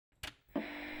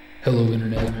Hello,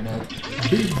 Internet.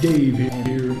 Big Dave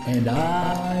here, and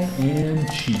I am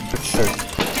cheap.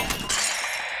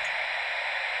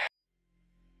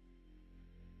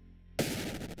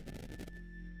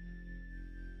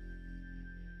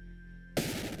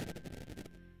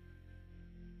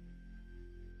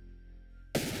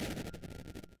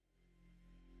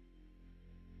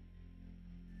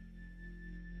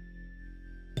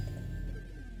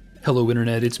 Hello,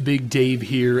 Internet. It's Big Dave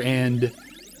here, and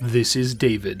this is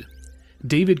David.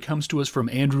 David comes to us from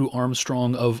Andrew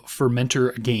Armstrong of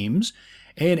Fermenter Games,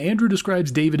 and Andrew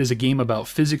describes David as a game about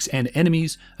physics and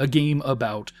enemies, a game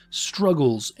about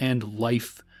struggles and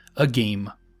life, a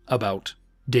game about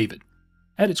David.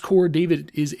 At its core, David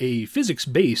is a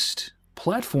physics-based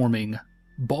platforming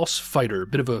boss fighter.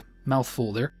 Bit of a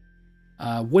mouthful there.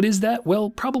 What is that?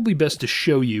 Well, probably best to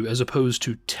show you as opposed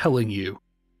to telling you.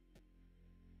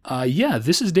 Yeah,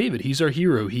 this is David. He's our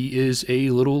hero. He is a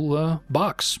little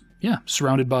box. Yeah,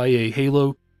 surrounded by a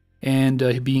halo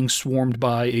and being swarmed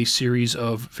by a series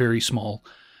of very small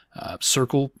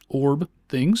circle orb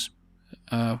things.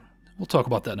 We'll talk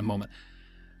about that in a moment.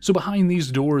 So behind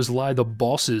these doors lie the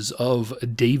bosses of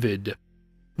David.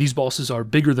 These bosses are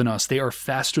bigger than us. They are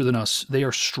faster than us. They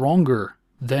are stronger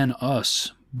than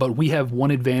us. But we have one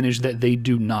advantage that they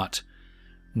do not.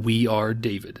 We are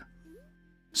David.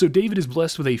 So David is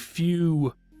blessed with a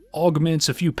few augments,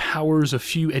 a few powers, a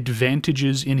few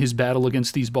advantages in his battle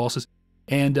against these bosses.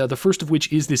 And the first of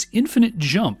which is this infinite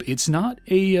jump. It's not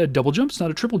a double jump, it's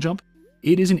not a triple jump.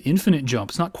 It is an infinite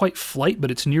jump. It's not quite flight,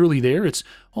 but it's nearly there. It's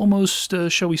almost,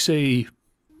 shall we say,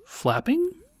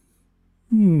 flapping?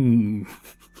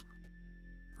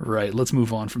 Right, let's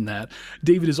move on from that.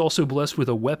 David is also blessed with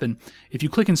a weapon. If you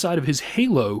click inside of his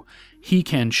halo, he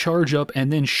can charge up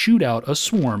and then shoot out a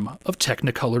swarm of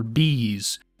Technicolor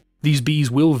bees. These bees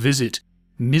will visit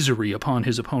misery upon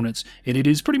his opponents, and it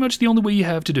is pretty much the only way you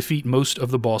have to defeat most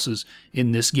of the bosses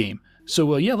in this game.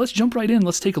 So yeah, let's jump right in.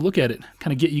 Let's take a look at it.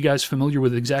 Kind of get you guys familiar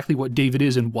with exactly what David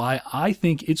is and why I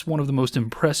think it's one of the most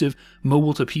impressive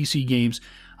mobile to PC games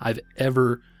I've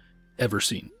ever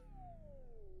seen.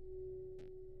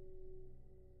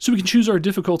 So we can choose our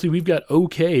difficulty. We've got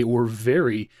OK or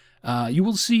Very. You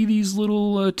will see these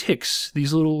little ticks,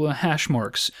 these little hash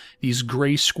marks, these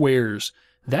gray squares.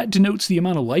 That denotes the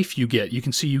amount of life you get. You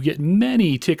can see you get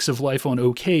many ticks of life on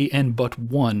OK and but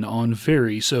one on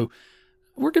Very. So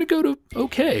we're going to go to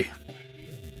OK.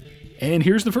 And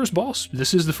here's the first boss.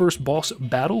 This is the first boss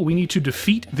battle. We need to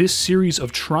defeat this series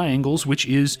of triangles, which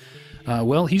is,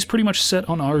 well, he's pretty much set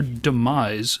on our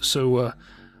demise. So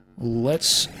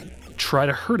let's try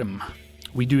to hurt him.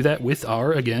 We do that with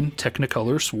our, again,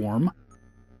 Technicolor Swarm.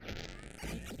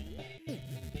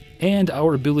 And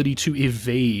our ability to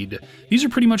evade. These are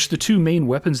pretty much the two main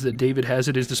weapons that David has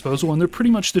at his disposal, and they're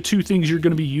pretty much the two things you're going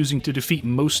to be using to defeat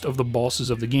most of the bosses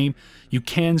of the game. You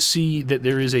can see that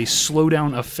there is a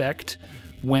slowdown effect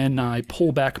when I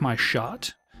pull back my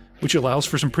shot, which allows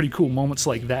for some pretty cool moments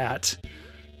like that.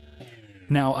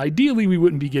 Now, ideally, we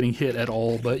wouldn't be getting hit at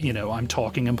all, but, you know, I'm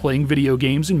talking and playing video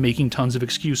games and making tons of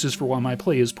excuses for why my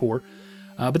play is poor.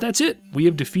 But that's it. We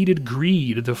have defeated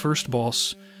Greed, the first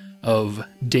boss of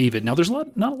David. Now, there's not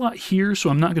a lot here, so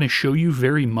I'm not going to show you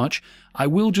very much. I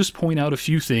will just point out a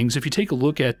few things. If you take a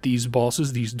look at these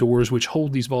bosses, these doors which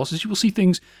hold these bosses, you will see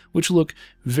things which look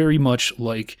very much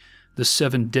like the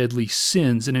 7 deadly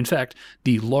sins. And in fact,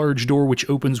 the large door which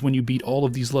opens when you beat all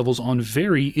of these levels on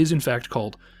Very is in fact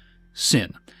called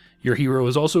Sin. Your hero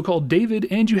is also called David,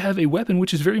 and you have a weapon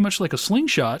which is very much like a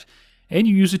slingshot, and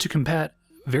you use it to combat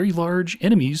very large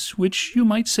enemies, which you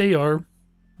might say are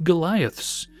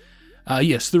Goliaths.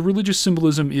 Yes, the religious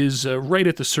symbolism is right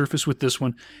at the surface with this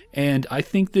one, and I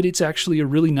think that it's actually a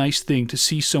really nice thing to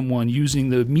see someone using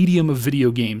the medium of video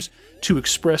games to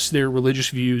express their religious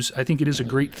views. I think it is a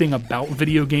great thing about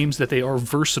video games that they are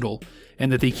versatile,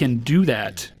 and that they can do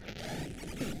that.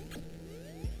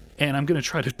 And I'm going to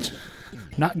try to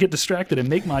not get distracted and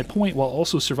make my point while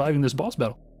also surviving this boss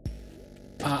battle.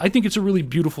 I think it's a really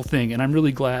beautiful thing, and I'm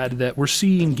really glad that we're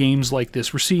seeing games like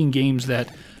this. We're seeing games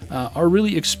that are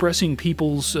really expressing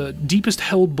people's deepest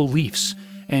held beliefs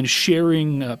and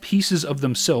sharing pieces of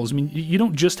themselves. I mean, you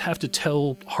don't just have to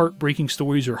tell heartbreaking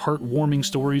stories or heartwarming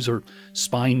stories or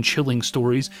spine-chilling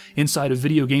stories inside of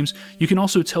video games. You can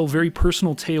also tell very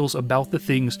personal tales about the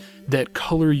things that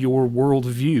color your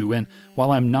worldview. And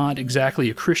while I'm not exactly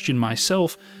a Christian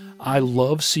myself, I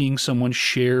love seeing someone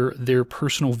share their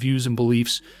personal views and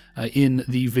beliefs in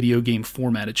the video game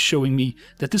format. It's showing me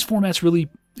that this format's really,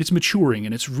 it's maturing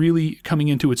and it's really coming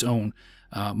into its own.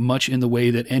 Much in the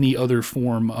way that any other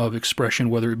form of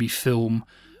expression, whether it be film,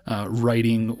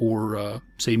 writing, or,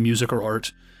 say, music or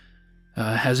art,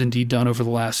 has indeed done over the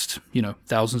last,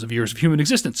 thousands of years of human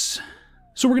existence.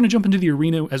 So we're going to jump into the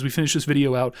arena as we finish this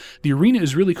video out. The arena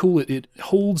is really cool. It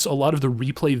holds a lot of the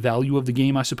replay value of the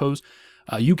game, I suppose.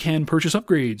 You can purchase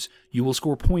upgrades. You will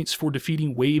score points for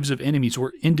defeating waves of enemies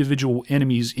or individual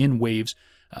enemies in waves.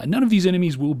 None of these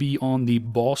enemies will be on the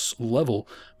boss level,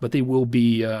 but they will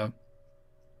be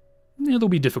they'll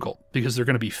be difficult because they're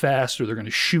going to be fast, or they're going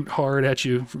to shoot hard at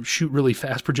you, shoot really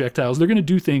fast projectiles. They're going to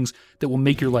do things that will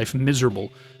make your life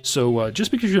miserable. So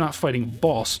just because you're not fighting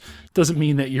boss doesn't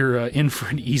mean that you're in for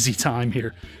an easy time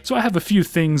here. So I have a few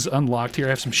things unlocked here. I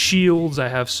have some shields. I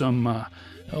have some...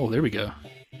 oh, there we go.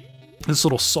 This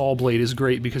little saw blade is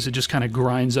great because it just kind of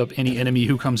grinds up any enemy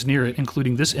who comes near it,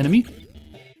 including this enemy,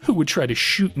 who would try to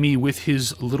shoot me with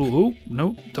his little... Oh,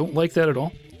 no, don't like that at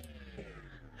all.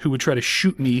 Who would try to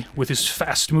shoot me with his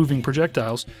fast-moving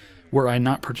projectiles were I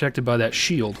not protected by that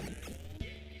shield.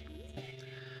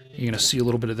 You're going to see a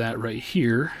little bit of that right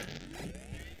here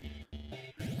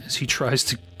as he tries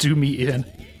to do me in.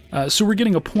 So we're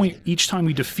getting a point each time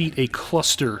we defeat a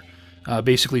cluster,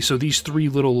 basically. So these three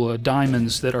little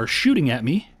diamonds that are shooting at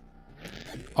me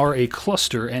are a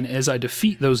cluster, and as I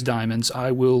defeat those diamonds,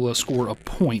 I will score a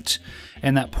point.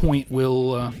 And that point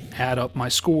will add up my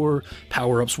score,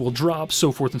 power-ups will drop,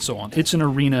 so forth and so on. It's an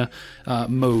arena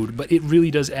mode, but it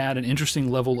really does add an interesting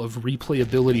level of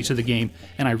replayability to the game,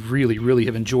 and I really, really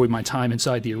have enjoyed my time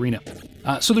inside the arena.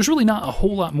 So there's really not a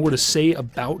whole lot more to say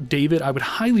about David. I would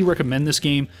highly recommend this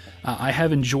game. I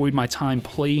have enjoyed my time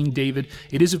playing David.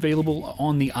 It is available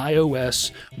on the iOS,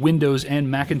 Windows,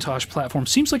 and Macintosh platforms.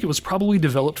 Seems like it was probably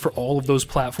developed for all of those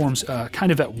platforms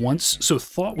kind of at once, so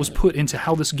thought was put into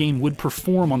how this game would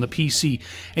perform on the PC,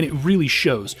 and it really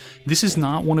shows. This is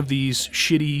not one of these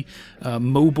shitty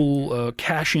mobile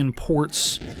cash-in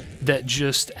ports that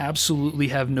just absolutely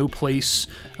have no place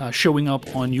showing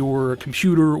up on your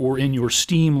computer or in your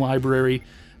Steam library.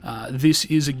 This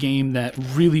is a game that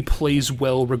really plays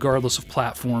well regardless of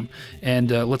platform,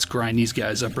 and let's grind these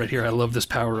guys up right here. I love this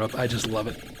power-up. I just love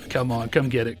it. Come on, come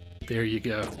get it. There you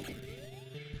go.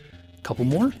 Couple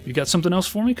more? You got something else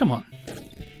for me? Come on.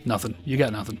 Nothing. You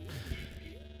got nothing.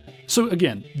 So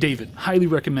again, David, highly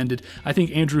recommended. I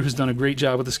think Andrew has done a great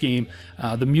job with this game.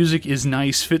 The music is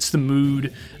nice, fits the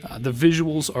mood. The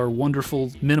visuals are wonderful,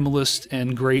 minimalist,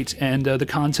 and great. And the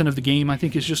content of the game, I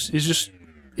think, it's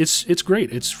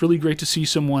great. It's really great to see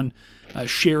someone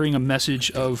sharing a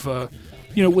message of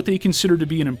what they consider to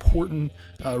be an important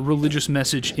religious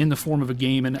message in the form of a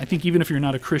game. And I think even if you're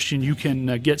not a Christian, you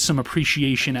can get some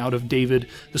appreciation out of David,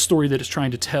 the story that it's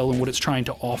trying to tell and what it's trying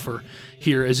to offer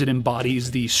here as it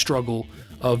embodies the struggle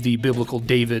of the biblical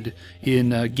David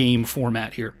in game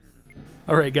format here.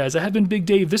 Alright guys, I have been Big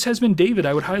Dave. This has been David.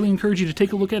 I would highly encourage you to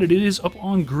take a look at it. It is up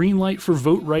on Greenlight for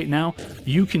vote right now.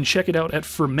 You can check it out at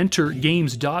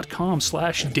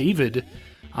fermentergames.com/David.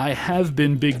 I have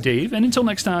been Big Dave, and until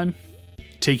next time,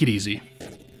 take it easy.